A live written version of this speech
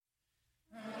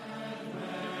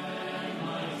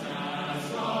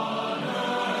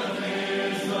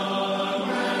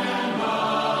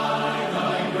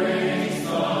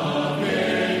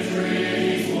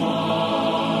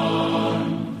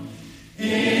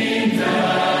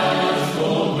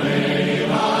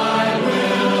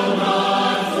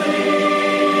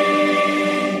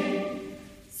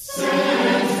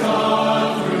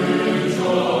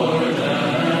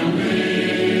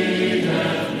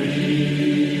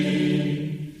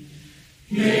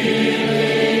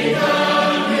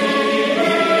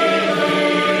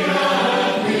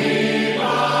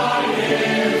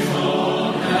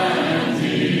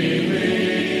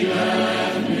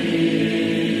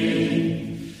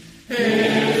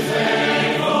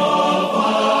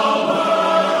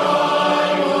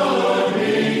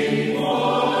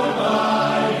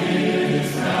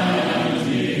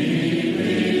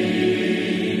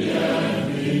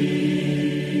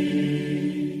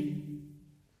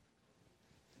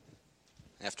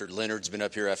After Leonard's been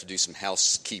up here, I have to do some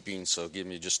housekeeping, so give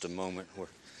me just a moment.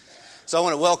 So I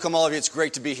want to welcome all of you. It's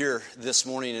great to be here this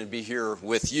morning and be here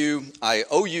with you. I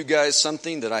owe you guys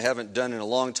something that I haven't done in a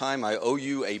long time. I owe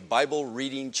you a Bible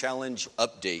reading challenge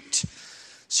update.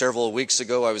 Several weeks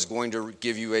ago, I was going to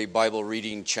give you a Bible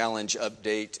reading challenge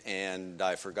update, and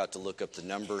I forgot to look up the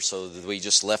number, so we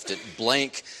just left it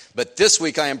blank. But this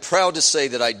week, I am proud to say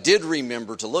that I did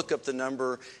remember to look up the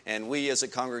number, and we as a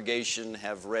congregation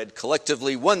have read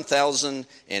collectively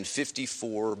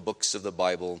 1,054 books of the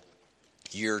Bible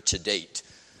year to date.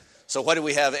 So why do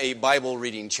we have a Bible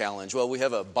reading challenge? Well, we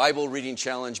have a Bible reading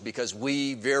challenge because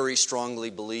we very strongly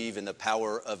believe in the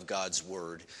power of God's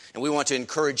Word. And we want to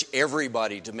encourage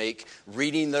everybody to make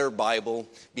reading their Bible,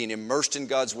 being immersed in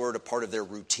God's Word, a part of their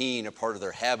routine, a part of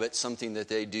their habit, something that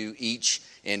they do each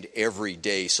and every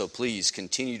day. So please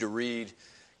continue to read,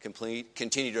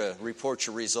 continue to report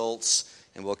your results,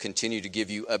 and we'll continue to give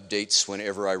you updates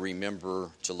whenever I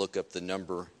remember to look up the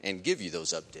number and give you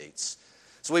those updates.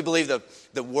 So we believe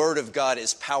the Word of God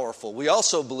is powerful. We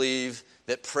also believe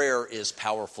that prayer is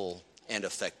powerful and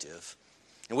effective.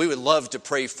 And we would love to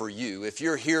pray for you. If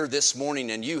you're here this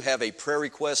morning and you have a prayer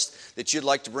request that you'd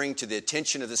like to bring to the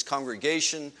attention of this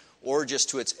congregation or just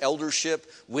to its eldership,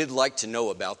 we'd like to know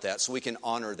about that so we can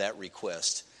honor that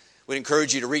request. We'd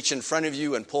encourage you to reach in front of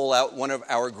you and pull out one of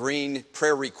our green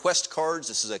prayer request cards.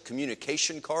 This is a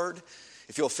communication card.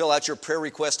 If you'll fill out your prayer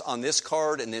request on this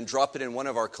card and then drop it in one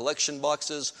of our collection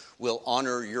boxes, we'll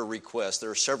honor your request. There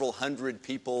are several hundred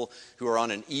people who are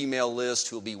on an email list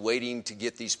who will be waiting to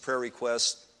get these prayer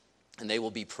requests, and they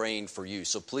will be praying for you.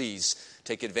 So please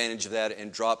take advantage of that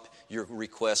and drop your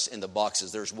requests in the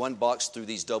boxes. There's one box through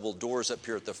these double doors up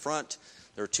here at the front.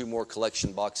 There are two more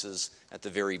collection boxes at the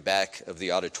very back of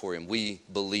the auditorium. We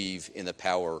believe in the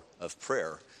power of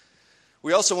prayer.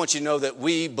 We also want you to know that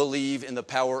we believe in the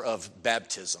power of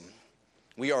baptism.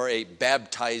 We are a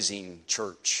baptizing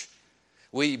church.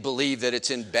 We believe that it's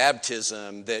in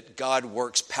baptism that God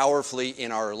works powerfully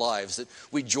in our lives, that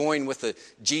we join with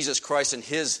Jesus Christ in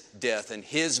His death and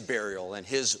His burial and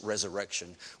His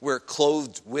resurrection. We're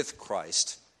clothed with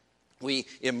Christ. We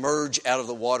emerge out of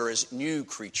the water as new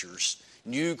creatures,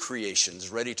 new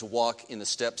creations, ready to walk in the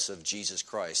steps of Jesus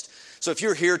Christ. So if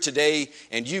you're here today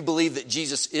and you believe that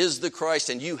Jesus is the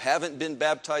Christ and you haven't been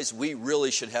baptized, we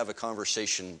really should have a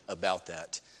conversation about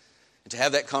that. And to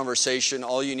have that conversation,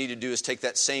 all you need to do is take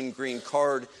that same green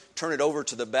card, turn it over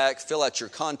to the back, fill out your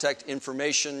contact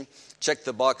information, check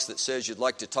the box that says you'd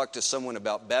like to talk to someone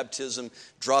about baptism,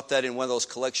 drop that in one of those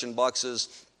collection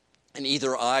boxes, and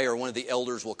either I or one of the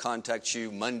elders will contact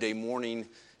you Monday morning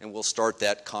and we'll start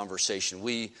that conversation.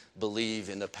 We believe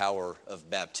in the power of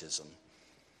baptism.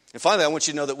 And finally, I want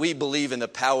you to know that we believe in the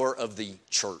power of the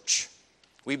church.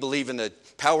 We believe in the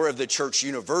power of the church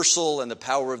universal and the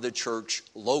power of the church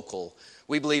local.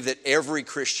 We believe that every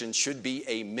Christian should be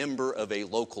a member of a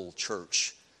local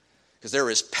church because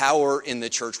there is power in the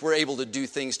church. We're able to do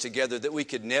things together that we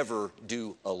could never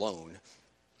do alone.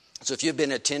 So if you've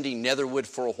been attending Netherwood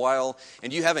for a while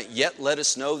and you haven't yet let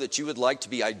us know that you would like to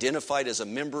be identified as a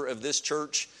member of this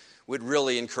church, we'd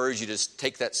really encourage you to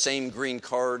take that same green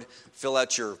card, fill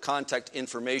out your contact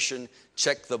information,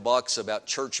 check the box about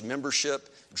church membership,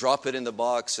 drop it in the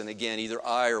box, and again, either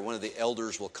I or one of the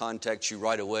elders will contact you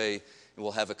right away, and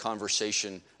we'll have a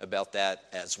conversation about that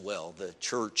as well. The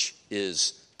church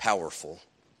is powerful.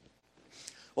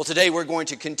 Well, today we're going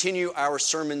to continue our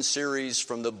sermon series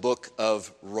from the book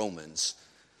of Romans.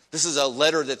 This is a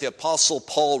letter that the Apostle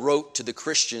Paul wrote to the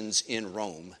Christians in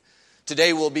Rome.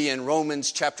 Today we'll be in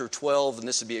Romans chapter 12, and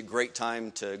this would be a great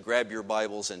time to grab your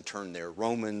Bibles and turn there.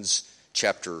 Romans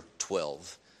chapter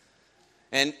 12.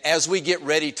 And as we get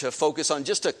ready to focus on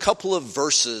just a couple of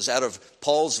verses out of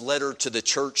Paul's letter to the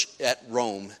church at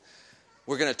Rome,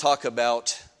 we're going to talk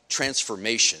about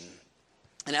transformation.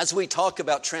 And as we talk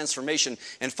about transformation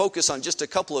and focus on just a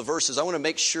couple of verses, I want to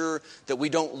make sure that we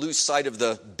don't lose sight of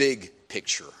the big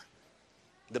picture.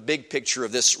 The big picture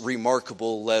of this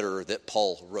remarkable letter that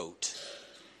Paul wrote.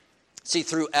 See,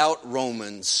 throughout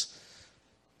Romans,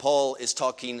 Paul is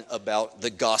talking about the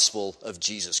gospel of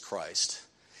Jesus Christ.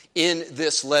 In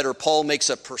this letter, Paul makes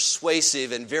a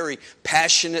persuasive and very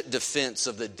passionate defense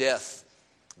of the death,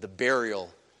 the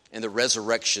burial, and the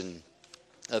resurrection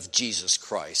of Jesus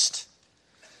Christ.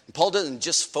 Paul doesn't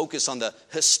just focus on the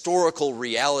historical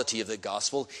reality of the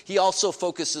gospel. He also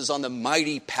focuses on the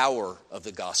mighty power of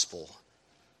the gospel.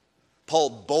 Paul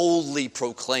boldly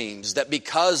proclaims that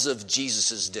because of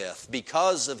Jesus' death,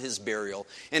 because of his burial,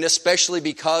 and especially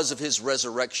because of his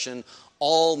resurrection,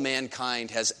 all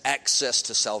mankind has access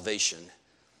to salvation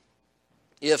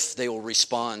if they will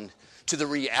respond to the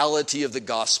reality of the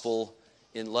gospel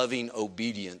in loving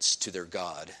obedience to their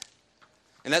God.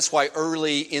 And that's why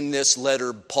early in this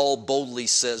letter, Paul boldly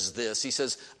says this. He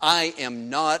says, I am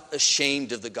not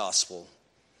ashamed of the gospel,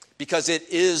 because it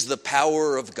is the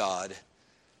power of God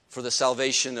for the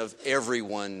salvation of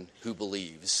everyone who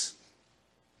believes.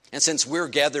 And since we're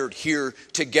gathered here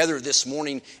together this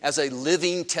morning as a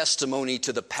living testimony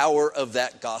to the power of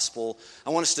that gospel,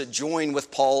 I want us to join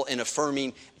with Paul in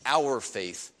affirming our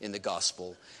faith in the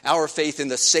gospel, our faith in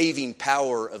the saving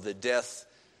power of the death,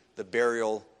 the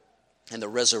burial, and the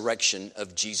resurrection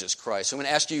of Jesus Christ. I'm going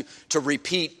to ask you to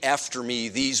repeat after me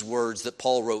these words that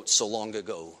Paul wrote so long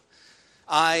ago.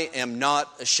 I am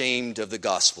not ashamed of the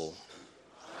gospel,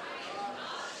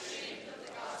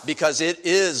 because it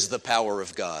is the power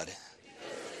of God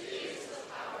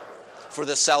for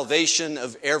the salvation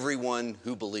of everyone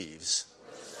who believes.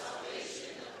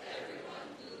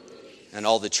 And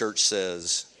all the church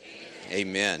says,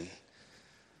 Amen.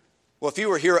 Well, if you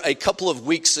were here a couple of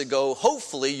weeks ago,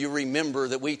 hopefully you remember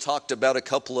that we talked about a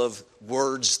couple of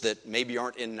words that maybe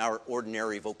aren't in our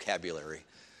ordinary vocabulary.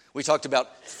 We talked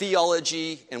about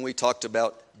theology and we talked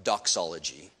about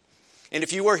doxology. And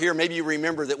if you were here, maybe you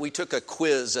remember that we took a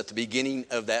quiz at the beginning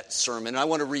of that sermon. I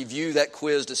want to review that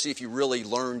quiz to see if you really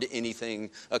learned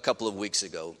anything a couple of weeks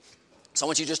ago. So I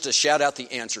want you just to shout out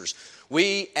the answers.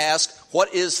 We asked,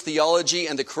 what is theology?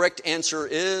 And the correct answer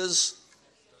is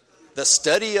the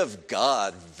study of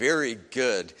God. Very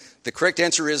good. The correct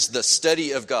answer is the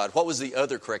study of God. What was the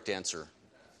other correct answer?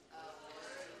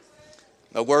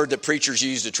 A word that preachers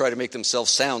use to try to make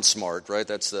themselves sound smart, right?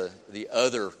 That's the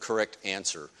other correct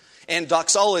answer. And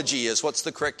doxology is, what's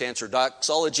the correct answer?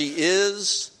 Doxology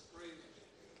is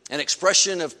an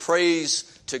expression of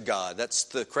praise to God. That's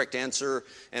the correct answer.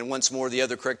 And once more, the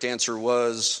other correct answer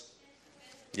was,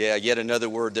 yet another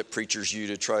word that preachers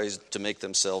use to try to make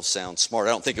themselves sound smart.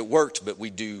 I don't think it worked, but we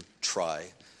do try.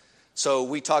 So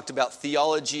we talked about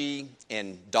theology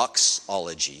and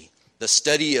doxology, the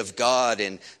study of God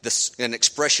and an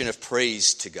expression of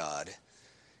praise to God.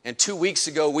 And 2 weeks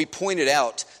ago, we pointed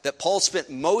out that Paul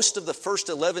spent most of the first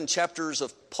 11 chapters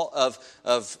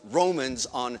of Romans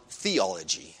on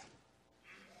theology.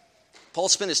 Paul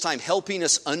spent his time helping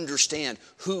us understand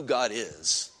who God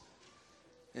is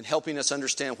and helping us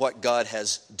understand what God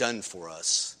has done for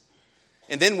us.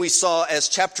 And then we saw, as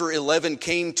chapter 11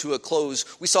 came to a close,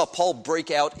 we saw Paul break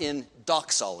out in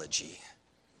doxology,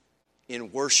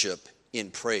 in worship, in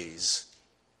praise.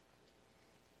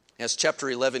 As chapter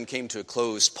 11 came to a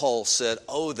close, Paul said,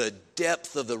 oh, the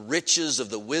depth of the riches of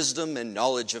the wisdom and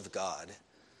knowledge of God.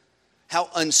 How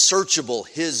unsearchable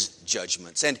his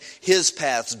judgments and his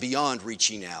paths beyond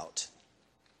reaching out.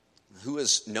 Who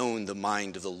has known the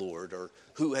mind of the Lord, or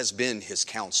who has been his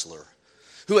counselor?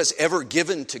 Who has ever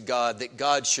given to God that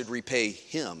God should repay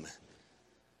him?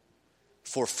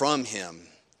 For from him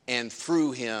and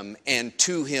through him and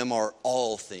to him are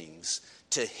all things.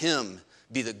 To him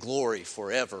be the glory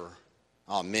forever.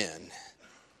 Amen.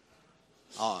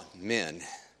 Amen.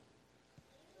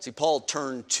 See, Paul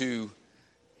turned to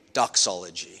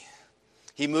doxology.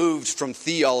 He moved from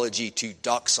theology to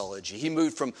doxology. He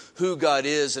moved from who God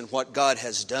is and what God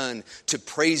has done to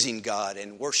praising God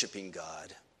and worshiping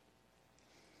God.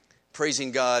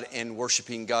 Praising God and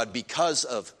worshiping God because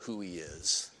of who he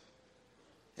is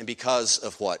and because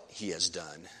of what he has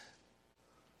done.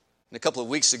 And a couple of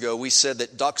weeks ago, we said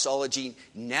that doxology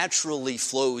naturally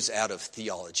flows out of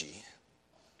theology.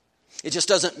 It just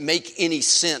doesn't make any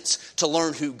sense to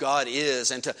learn who God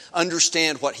is and to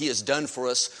understand what he has done for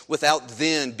us without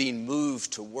then being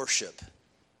moved to worship,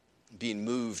 being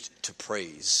moved to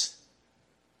praise.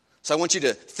 So I want you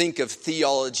to think of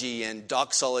theology and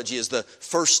doxology as the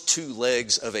first two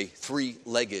legs of a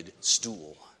three-legged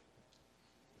stool.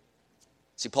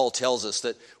 See, Paul tells us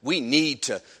that we need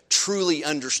to truly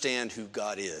understand who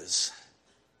God is.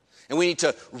 And we need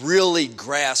to really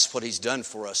grasp what he's done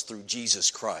for us through Jesus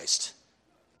Christ.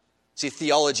 See,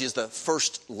 theology is the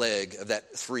first leg of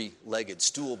that three-legged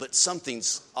stool, but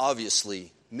something's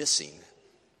obviously missing.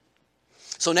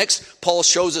 So next, Paul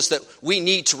shows us that we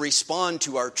need to respond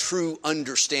to our true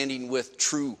understanding with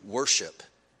true worship.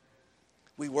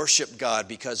 We worship God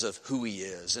because of who he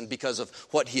is and because of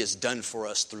what he has done for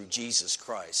us through Jesus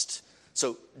Christ.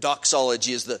 So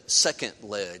doxology is the second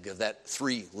leg of that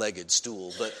three-legged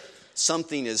stool, but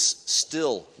something is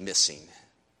still missing.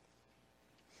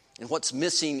 And what's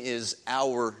missing is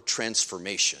our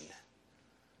transformation.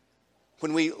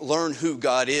 When we learn who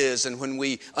God is and when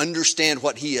we understand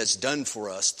what he has done for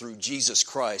us through Jesus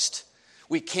Christ,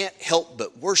 we can't help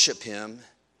but worship him,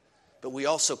 but we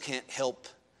also can't help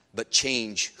but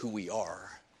change who we are.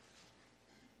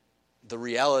 the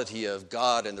reality of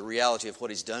God and the reality of what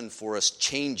He's done for us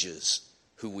changes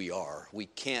who we are. We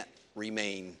can't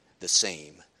remain the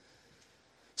same.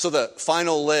 So the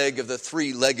final leg of the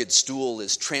three-legged stool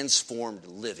is transformed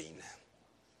living.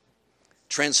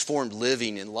 Transformed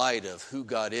living in light of who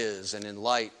God is and in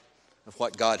light of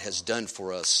what God has done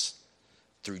for us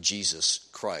through Jesus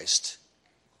Christ.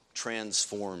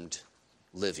 Transformed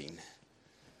living.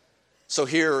 So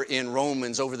here in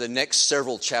Romans, over the next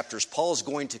several chapters, Paul is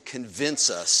going to convince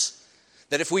us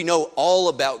that if we know all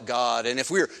about God and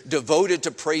if we're devoted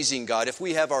to praising God, if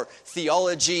we have our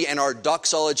theology and our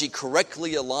doxology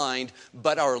correctly aligned,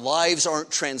 but our lives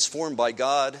aren't transformed by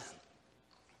God,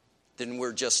 then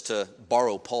we're just, to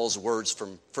borrow Paul's words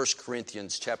from 1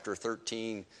 Corinthians chapter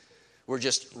 13, we're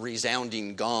just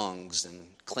resounding gongs and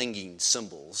clanging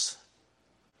cymbals.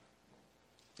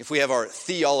 If we have our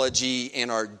theology and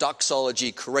our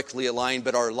doxology correctly aligned,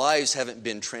 but our lives haven't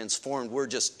been transformed, we're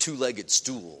just two-legged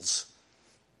stools,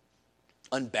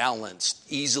 unbalanced,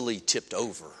 easily tipped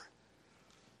over,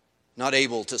 not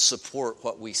able to support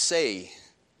what we say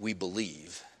we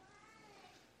believe.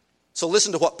 So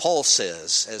listen to what Paul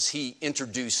says as he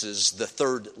introduces the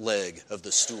third leg of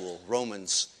the stool,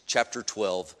 Romans chapter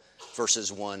 12,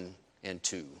 verses 1 and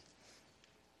 2.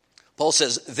 Paul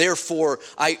says, "Therefore,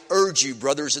 I urge you,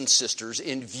 brothers and sisters,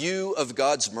 in view of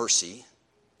God's mercy."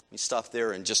 Let me stop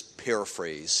there and just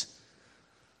paraphrase.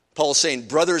 Paul's saying,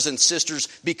 brothers and sisters,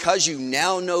 because you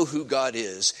now know who God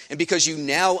is, and because you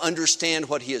now understand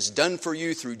what He has done for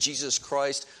you through Jesus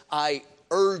Christ, I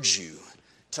urge you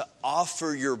to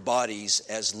offer your bodies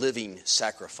as living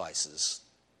sacrifices,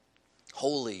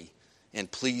 holy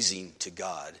and pleasing to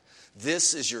God.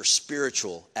 This is your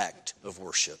spiritual act of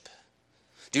worship.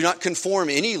 Do not conform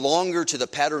any longer to the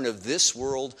pattern of this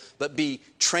world, but be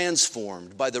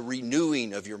transformed by the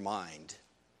renewing of your mind.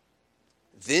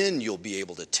 Then you'll be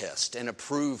able to test and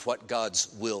approve what God's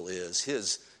will is,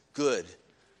 His good,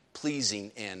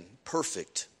 pleasing, and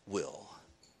perfect will.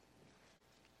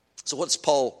 So what's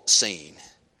Paul saying?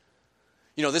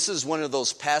 You know, this is one of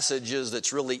those passages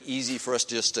that's really easy for us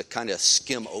just to kind of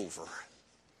skim over.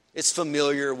 It's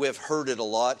familiar. We've heard it a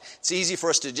lot. It's easy for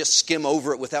us to just skim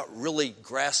over it without really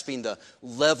grasping the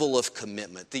level of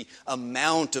commitment, the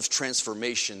amount of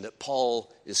transformation that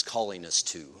Paul is calling us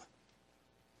to.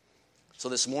 So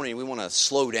this morning we want to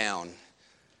slow down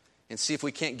and see if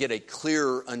we can't get a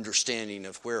clearer understanding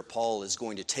of where Paul is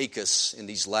going to take us in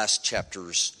these last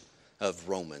chapters of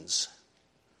Romans.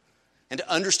 And to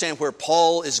understand where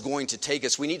Paul is going to take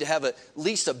us, we need to have at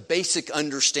least a basic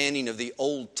understanding of the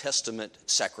Old Testament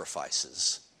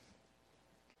sacrifices.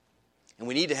 And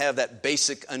we need to have that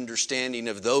basic understanding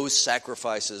of those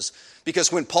sacrifices,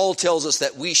 because when Paul tells us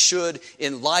that we should,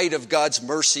 in light of God's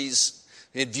mercies,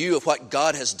 in view of what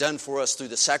God has done for us through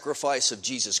the sacrifice of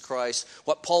Jesus Christ,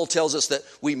 what Paul tells us that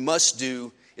we must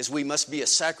do is we must be a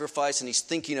sacrifice, and he's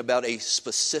thinking about a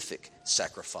specific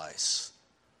sacrifice.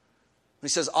 He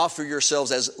says, offer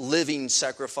yourselves as living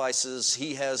sacrifices.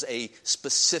 He has a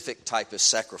specific type of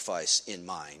sacrifice in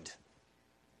mind.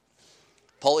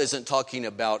 Paul isn't talking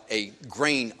about a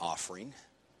grain offering,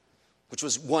 which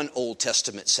was one Old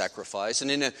Testament sacrifice. And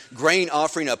in a grain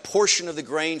offering, a portion of the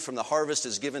grain from the harvest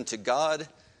is given to God,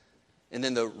 and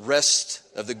then the rest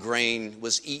of the grain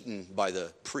was eaten by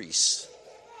the priests.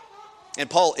 And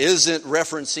Paul isn't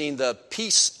referencing the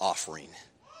peace offering.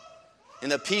 In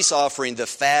the peace offering, the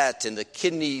fat and the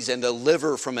kidneys and the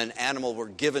liver from an animal were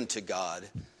given to God.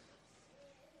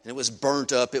 And it was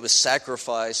burnt up, it was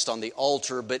sacrificed on the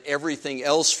altar, but everything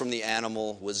else from the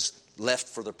animal was left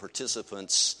for the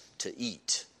participants to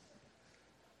eat.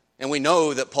 And we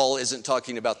know that Paul isn't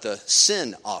talking about the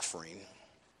sin offering,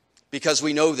 because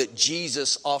we know that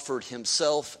Jesus offered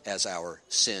himself as our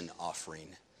sin offering.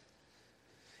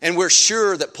 And we're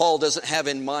sure that Paul doesn't have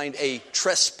in mind a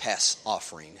trespass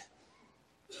offering.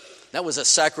 That was a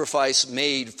sacrifice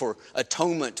made for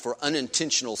atonement for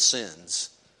unintentional sins.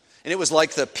 And it was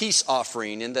like the peace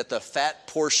offering in that the fat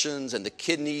portions and the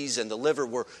kidneys and the liver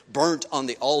were burnt on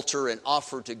the altar and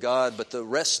offered to God, but the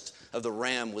rest of the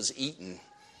ram was eaten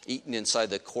inside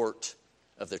the court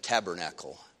of the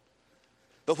tabernacle.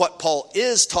 But what Paul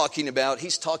is talking about,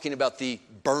 he's talking about the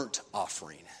burnt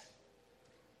offering.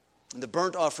 And the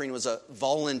burnt offering was a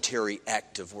voluntary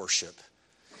act of worship.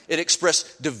 It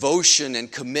expressed devotion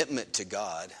and commitment to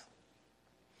God.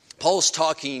 Paul's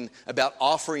talking about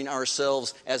offering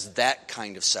ourselves as that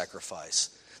kind of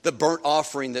sacrifice. The burnt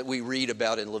offering that we read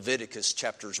about in Leviticus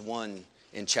chapters 1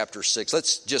 and chapter 6.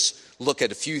 Let's just look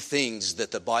at a few things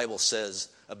that the Bible says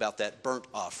about that burnt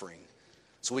offering,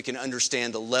 so we can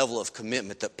understand the level of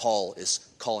commitment that Paul is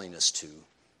calling us to.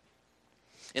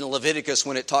 In Leviticus,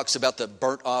 when it talks about the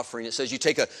burnt offering, it says you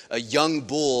take a young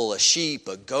bull, a sheep,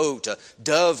 a goat, a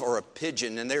dove, or a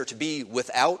pigeon, and they're to be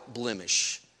without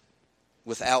blemish,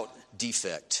 without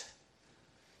defect.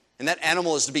 And that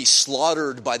animal is to be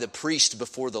slaughtered by the priest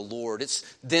before the Lord. It's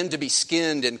then to be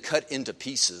skinned and cut into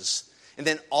pieces. And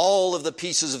then all of the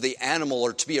pieces of the animal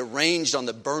are to be arranged on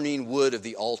the burning wood of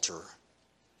the altar.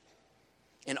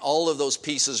 And all of those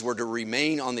pieces were to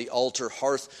remain on the altar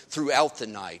hearth throughout the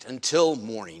night until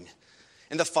morning.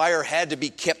 And the fire had to be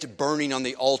kept burning on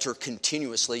the altar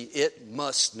continuously. It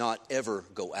must not ever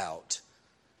go out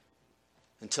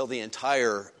until the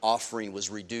entire offering was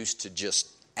reduced to just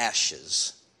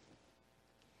ashes.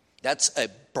 That's a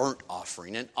burnt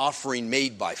offering, an offering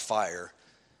made by fire.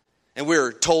 And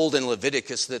we're told in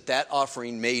Leviticus that that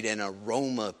offering made an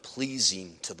aroma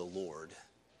pleasing to the Lord.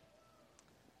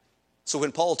 So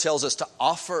when Paul tells us to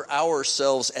offer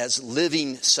ourselves as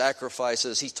living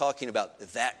sacrifices, he's talking about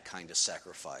that kind of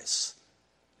sacrifice.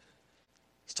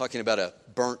 He's talking about a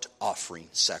burnt offering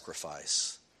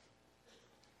sacrifice.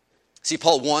 See,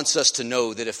 Paul wants us to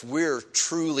know that if we're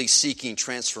truly seeking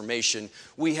transformation,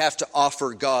 we have to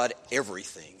offer God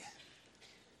everything.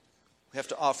 We have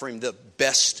to offer Him the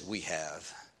best we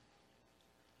have.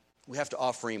 We have to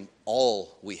offer Him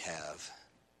all we have.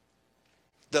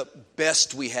 The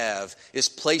best we have is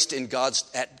placed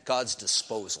at God's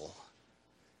disposal.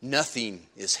 Nothing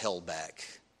is held back.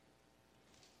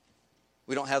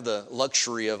 We don't have the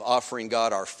luxury of offering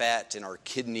God our fat and our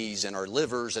kidneys and our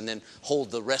livers and then hold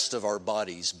the rest of our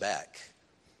bodies back.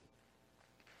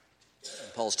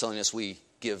 Paul's telling us we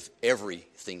give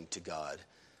everything to God.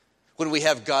 When we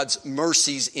have God's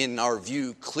mercies in our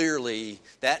view clearly,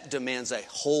 that demands a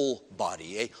whole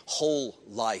body, a whole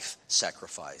life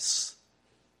sacrifice.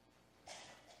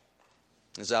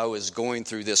 As I was going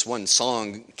through this, one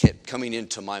song kept coming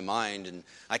into my mind, and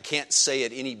I can't say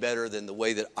it any better than the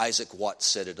way that Isaac Watts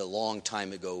said it a long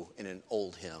time ago in an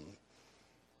old hymn.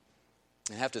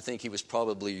 I have to think he was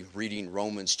probably reading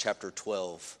Romans chapter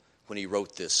 12 when he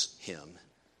wrote this hymn.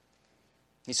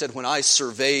 He said, "When I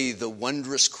survey the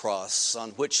wondrous cross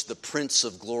on which the Prince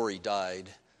of Glory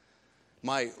died,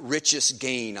 my richest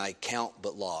gain I count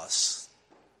but loss,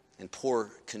 and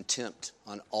pour contempt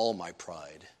on all my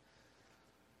pride.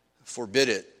 Forbid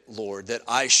it, Lord, that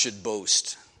I should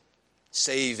boast,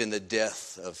 save in the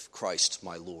death of Christ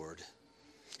my Lord.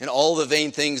 And all the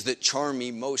vain things that charm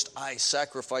me most, I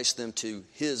sacrifice them to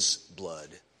His blood.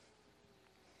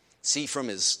 See, from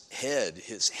His head,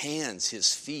 His hands,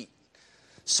 His feet,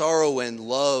 sorrow and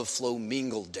love flow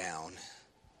mingled down.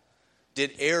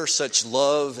 Did e'er such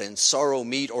love and sorrow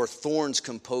meet, or thorns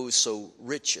compose so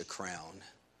rich a crown?"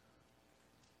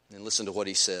 And listen to what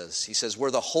he says. He says,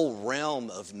 "Were the whole realm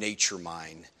of nature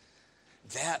mine,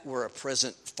 that were a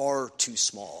present far too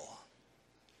small.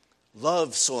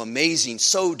 Love so amazing,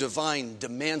 so divine,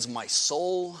 demands my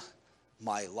soul,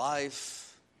 my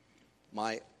life,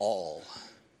 my all."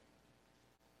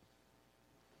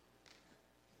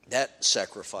 That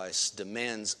sacrifice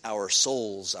demands our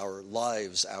souls, our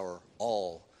lives, our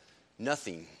all.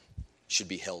 Nothing should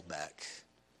be held back.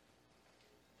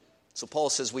 So Paul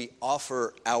says we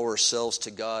offer ourselves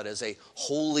to God as a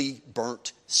holy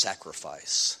burnt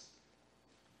sacrifice.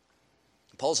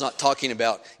 Paul's not talking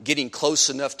about getting close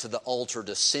enough to the altar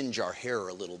to singe our hair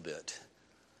a little bit.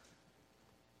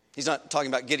 He's not talking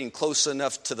about getting close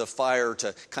enough to the fire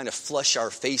to kind of flush our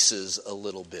faces a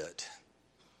little bit.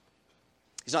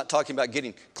 He's not talking about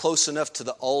getting close enough to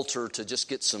the altar to just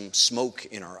get some smoke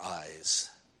in our eyes.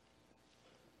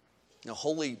 Now,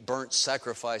 holy burnt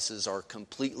sacrifices are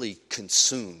completely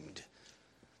consumed.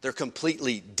 They're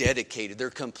completely dedicated.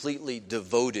 They're completely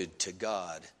devoted to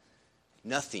God.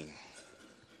 Nothing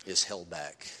is held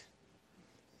back.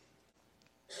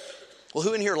 Well,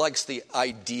 who in here likes the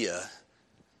idea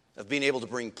of being able to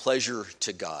bring pleasure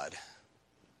to God?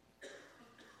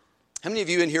 How many of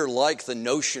you in here like the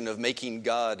notion of making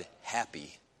God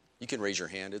happy? You can raise your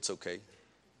hand, it's okay.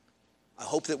 I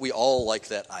hope that we all like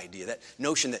that idea, that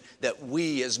notion that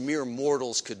we as mere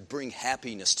mortals could bring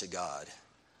happiness to God.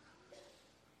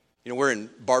 You know, we're in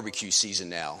barbecue season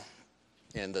now.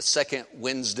 And the second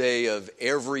Wednesday of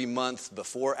every month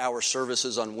before our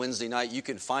services on Wednesday night, you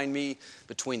can find me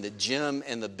between the gym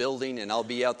and the building, and I'll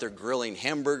be out there grilling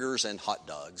hamburgers and hot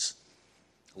dogs.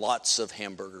 Lots of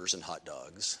hamburgers and hot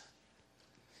dogs.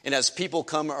 And as people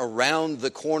come around the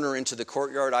corner into the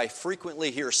courtyard, I frequently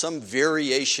hear some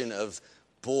variation of,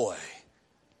 "Boy,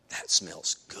 that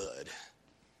smells good."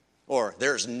 Or,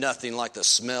 "There's nothing like the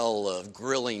smell of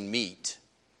grilling meat."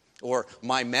 Or,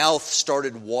 "My mouth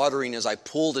started watering as I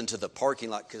pulled into the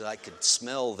parking lot because I could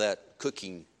smell that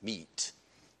cooking meat."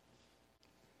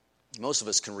 Most of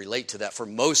us can relate to that. For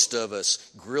most of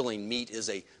us, grilling meat is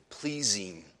a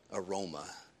pleasing aroma.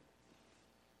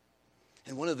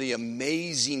 And one of the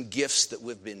amazing gifts that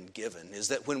we've been given is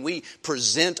that when we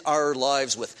present our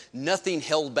lives with nothing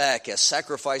held back as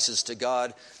sacrifices to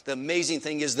God, the amazing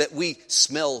thing is that we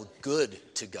smell good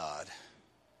to God.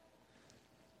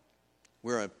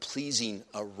 We're a pleasing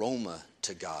aroma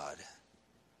to God.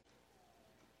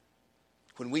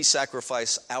 When we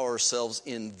sacrifice ourselves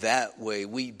in that way,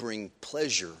 we bring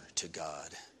pleasure to God.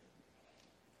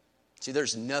 See,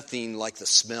 there's nothing like the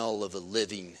smell of a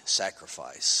living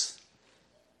sacrifice.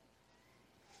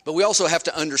 But we also have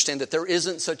to understand that there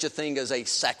isn't such a thing as a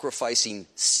sacrificing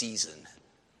season.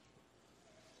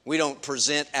 We don't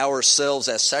present ourselves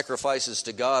as sacrifices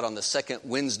to God on the second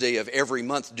Wednesday of every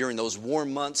month during those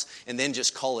warm months and then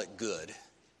just call it good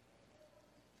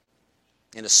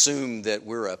and assume that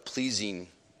we're a pleasing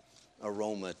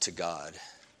aroma to God.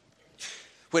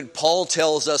 When Paul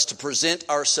tells us to present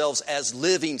ourselves as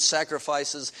living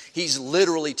sacrifices, he's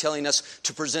literally telling us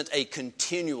to present a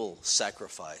continual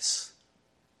sacrifice.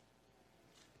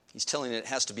 He's telling it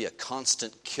has to be a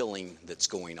constant killing that's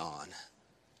going on.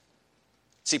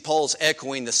 See, Paul's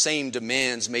echoing the same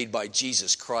demands made by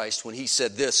Jesus Christ when he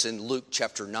said this in Luke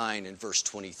chapter 9 and verse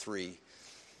 23.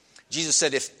 Jesus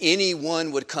said, "If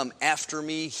anyone would come after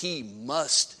me, he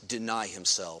must deny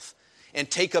himself and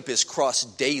take up his cross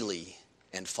daily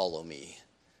and follow me.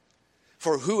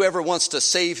 For whoever wants to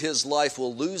save his life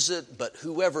will lose it, but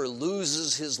whoever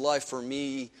loses his life for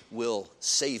me will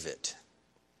save it."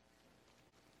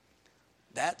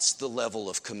 That's the level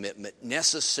of commitment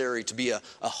necessary to be a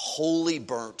holy,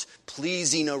 burnt,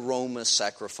 pleasing aroma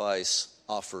sacrifice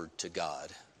offered to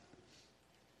God.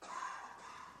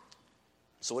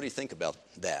 So what do you think about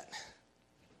that?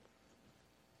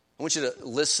 I want you to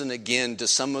listen again to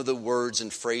some of the words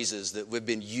and phrases that we've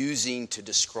been using to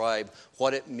describe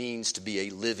what it means to be a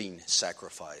living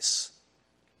sacrifice.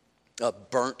 A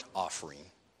burnt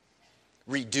offering,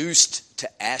 reduced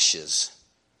to ashes,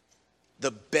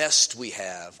 the best we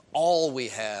have, all we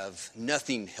have,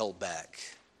 nothing held back.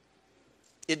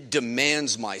 It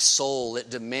demands my soul, it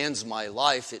demands my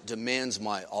life, it demands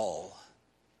my all.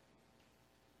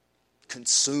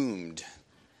 Consumed,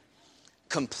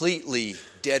 completely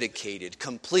dedicated,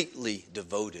 completely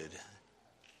devoted.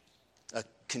 A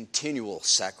continual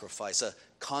sacrifice, a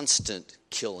constant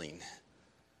killing.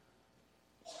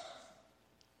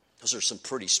 Those are some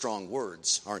pretty strong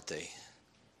words, aren't they?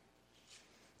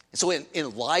 And so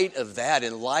in light of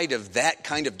that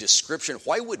kind of description,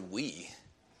 why would we?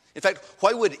 In fact,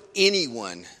 why would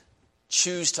anyone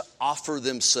choose to offer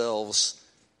themselves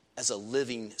as a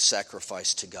living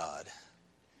sacrifice to God?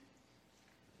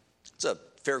 It's a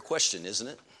fair question, isn't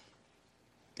it?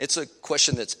 It's a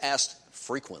question that's asked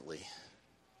frequently.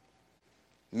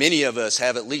 Many of us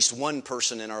have at least one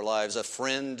person in our lives, a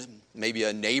friend, maybe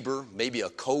a neighbor, maybe a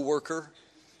coworker,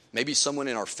 maybe someone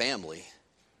in our family.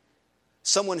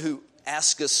 Someone who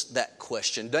asks us that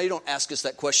question. They don't ask us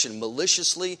that question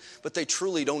maliciously, but they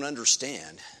truly don't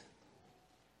understand.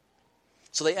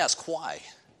 So they ask, why?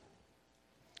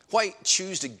 Why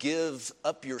choose to give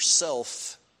up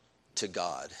yourself to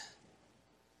God?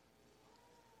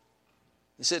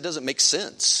 You say it doesn't make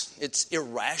sense. It's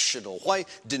irrational. Why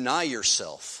deny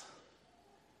yourself?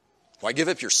 Why give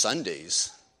up your Sundays?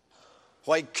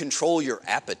 Why control your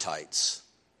appetites?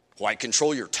 Why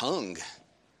control your tongue?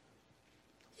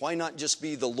 Why not just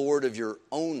be the Lord of your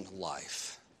own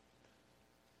life?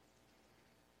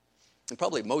 And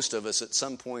probably most of us at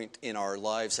some point in our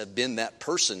lives have been that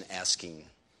person asking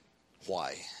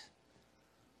why.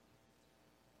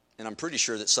 And I'm pretty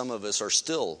sure that some of us are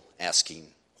still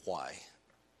asking why.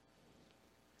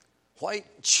 Why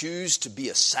choose to be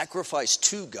a sacrifice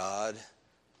to God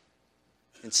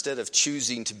instead of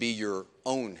choosing to be your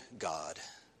own God?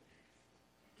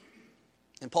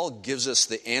 And Paul gives us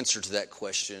the answer to that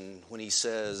question when he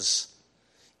says,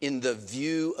 in the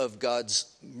view of God's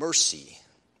mercy,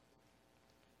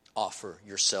 offer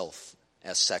yourself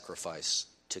as sacrifice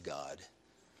to God.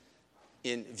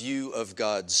 In view of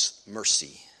God's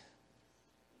mercy.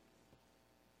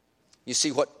 You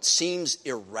see, what seems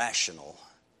irrational,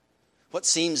 what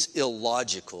seems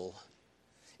illogical,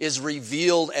 is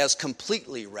revealed as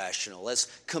completely rational, as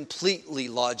completely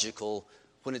logical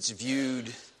when it's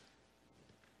viewed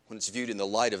in the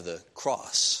light of the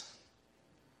cross.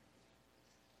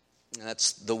 And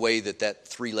that's the way that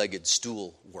three-legged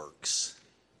stool works.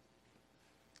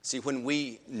 See, when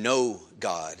we know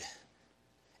God,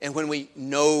 and when we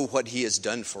know what He has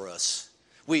done for us,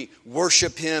 we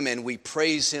worship Him and we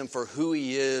praise Him for who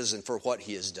He is and for what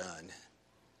He has done.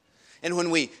 And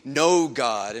when we know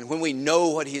God and when we know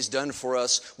what He's done for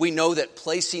us, we know that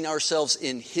placing ourselves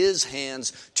in His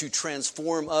hands to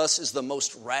transform us is the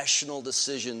most rational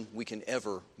decision we can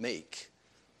ever make.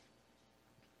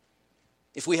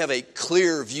 If we have a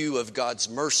clear view of God's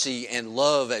mercy and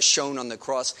love as shown on the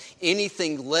cross,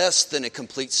 anything less than a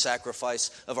complete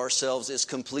sacrifice of ourselves is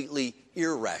completely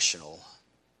irrational.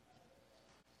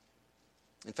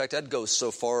 In fact, I'd go so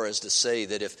far as to say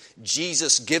that if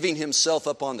Jesus giving Himself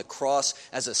up on the cross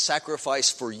as a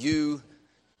sacrifice for you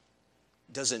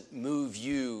doesn't move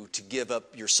you to give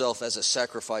up yourself as a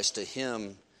sacrifice to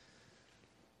Him,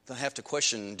 then I have to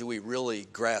question, do we really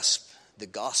grasp the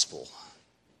gospel?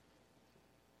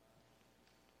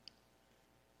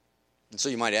 And so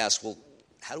you might ask, well,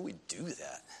 how do we do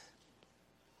that?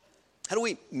 How do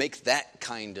we make that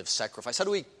kind of sacrifice? How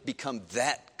do we become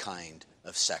that kind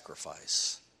of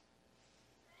sacrifice?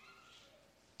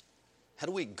 How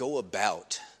do we go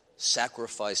about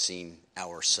sacrificing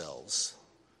ourselves?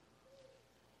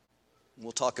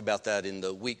 We'll talk about that in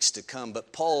the weeks to come,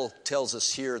 but Paul tells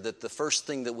us here that the first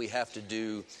thing that we have to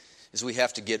do is we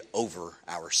have to get over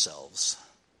ourselves.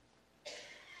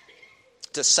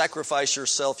 To sacrifice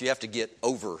yourself, you have to get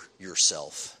over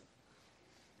yourself.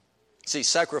 See,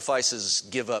 sacrifices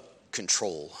give up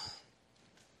control.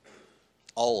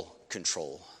 All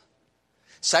control.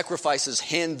 Sacrifices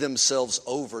hand themselves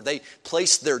over. They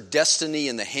place their destiny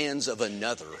in the hands of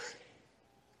another.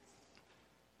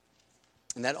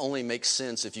 And that only makes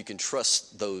sense if you can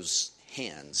trust those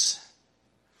hands.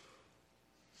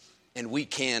 And we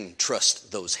can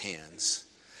trust those hands.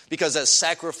 Because as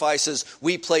sacrifices,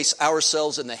 we place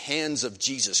ourselves in the hands of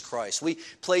Jesus Christ. We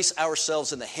place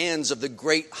ourselves in the hands of the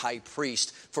great high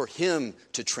priest for Him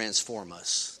to transform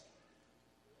us.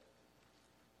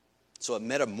 So a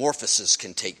metamorphosis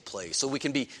can take place. So we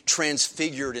can be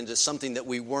transfigured into something that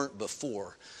we weren't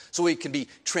before. So we can be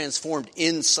transformed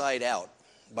inside out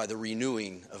by the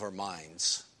renewing of our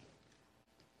minds.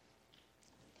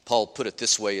 Paul put it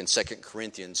this way in 2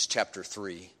 Corinthians chapter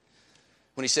 3.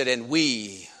 When he said, "And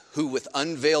we, who with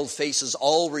unveiled faces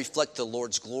all reflect the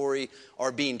Lord's glory,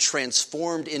 are being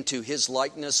transformed into His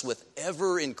likeness with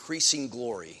ever-increasing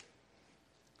glory,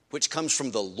 which comes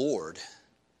from the Lord,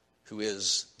 who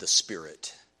is the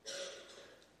Spirit."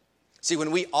 See,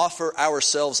 when we offer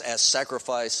ourselves as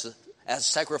sacrifices,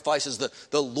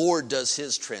 the Lord does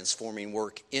His transforming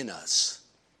work in us.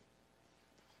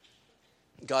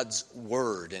 God's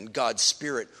Word and God's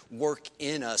Spirit work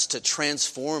in us to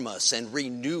transform us and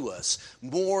renew us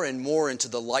more and more into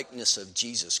the likeness of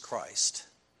Jesus Christ.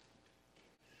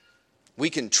 We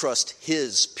can trust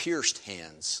His pierced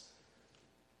hands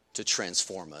to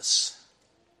transform us.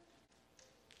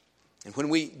 And when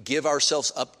we give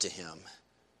ourselves up to Him,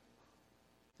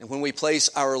 and when we place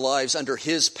our lives under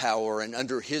His power and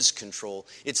under His control,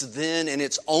 it's then and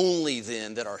it's only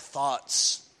then that our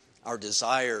thoughts, our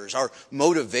desires, our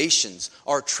motivations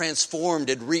are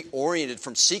transformed and reoriented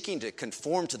from seeking to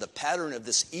conform to the pattern of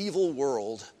this evil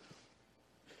world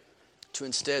to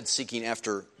instead seeking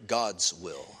after God's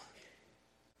will.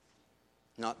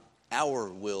 Not our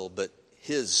will, but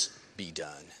His be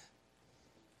done.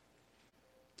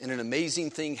 And an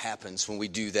amazing thing happens when we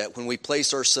do that, when we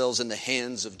place ourselves in the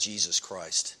hands of Jesus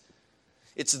Christ.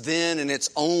 It's then and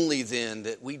it's only then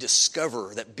that we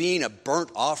discover that being a burnt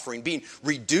offering, being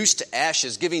reduced to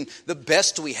ashes, giving the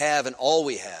best we have and all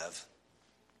we have,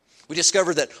 we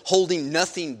discover that holding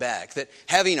nothing back, that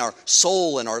having our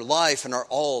soul and our life and our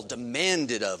all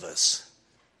demanded of us,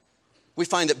 we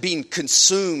find that being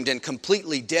consumed and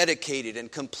completely dedicated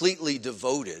and completely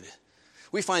devoted,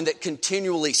 we find that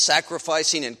continually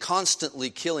sacrificing and constantly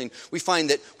killing, we find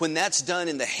that when that's done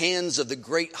in the hands of the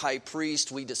great high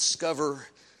priest, we discover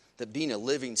that being a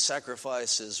living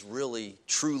sacrifice is really,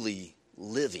 truly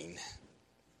living.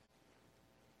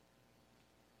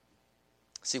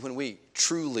 See, when we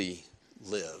truly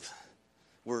live,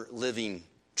 we're living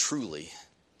truly.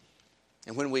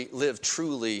 And when we live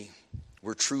truly,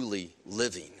 we're truly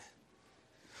living.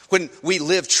 When we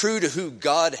live true to who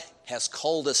God has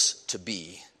called us to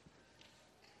be,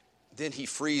 then He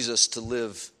frees us to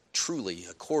live truly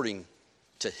according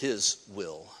to His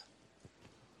will.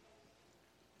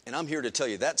 And I'm here to tell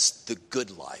you that's the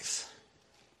good life.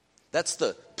 That's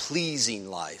the pleasing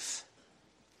life.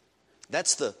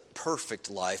 That's the perfect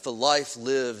life, a life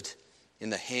lived in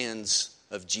the hands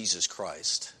of Jesus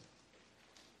Christ.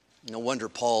 No wonder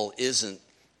Paul isn't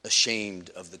ashamed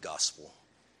of the gospel.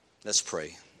 Let's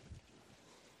pray.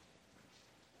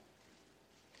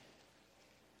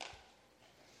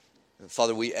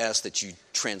 Father, we ask that You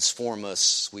transform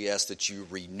us. We ask that You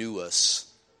renew us.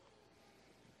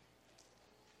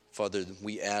 Father,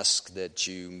 we ask that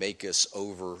you make us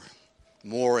over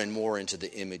more and more into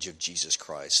the image of Jesus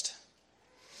Christ.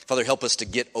 Father, help us to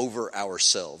get over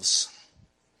ourselves,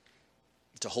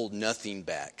 to hold nothing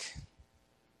back,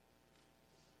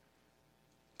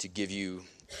 to give you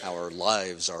our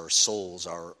lives, our souls,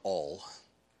 our all.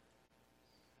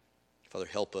 Father,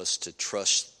 help us to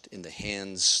trust in the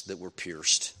hands that were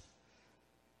pierced,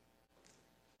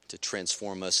 to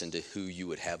transform us into who you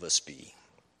would have us be.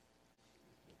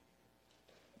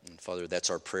 And Father,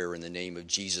 that's our prayer in the name of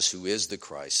Jesus, who is the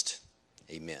Christ.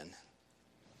 Amen.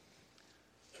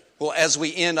 Well, as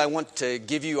we end, I want to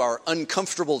give you our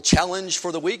uncomfortable challenge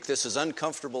for the week. This is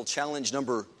uncomfortable challenge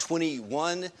number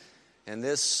 21, and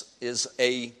this is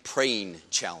a praying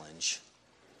challenge.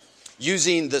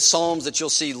 Using the Psalms that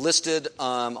you'll see listed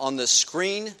on the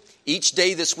screen, each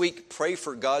day this week, pray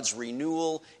for God's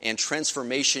renewal and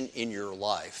transformation in your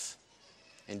life.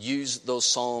 And use those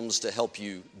Psalms to help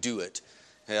you do it.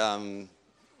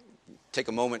 Take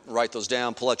a moment and write those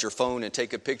down, pull out your phone and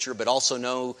take a picture, but also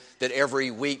know that every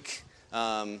week,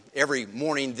 every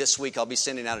morning this week, I'll be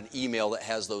sending out an email that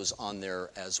has those on there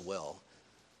as well.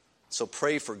 So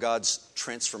pray for God's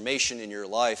transformation in your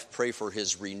life. Pray for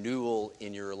His renewal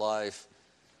in your life.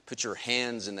 Put your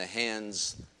hands in the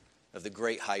hands of the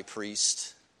great high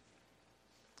priest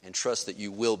and trust that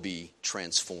you will be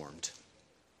transformed.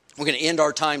 We're going to end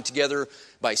our time together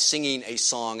by singing a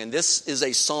song. And this is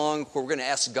a song where we're going to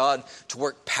ask God to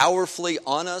work powerfully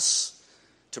on us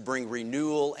to bring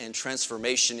renewal and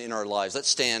transformation in our lives. Let's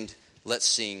stand, let's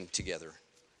sing together.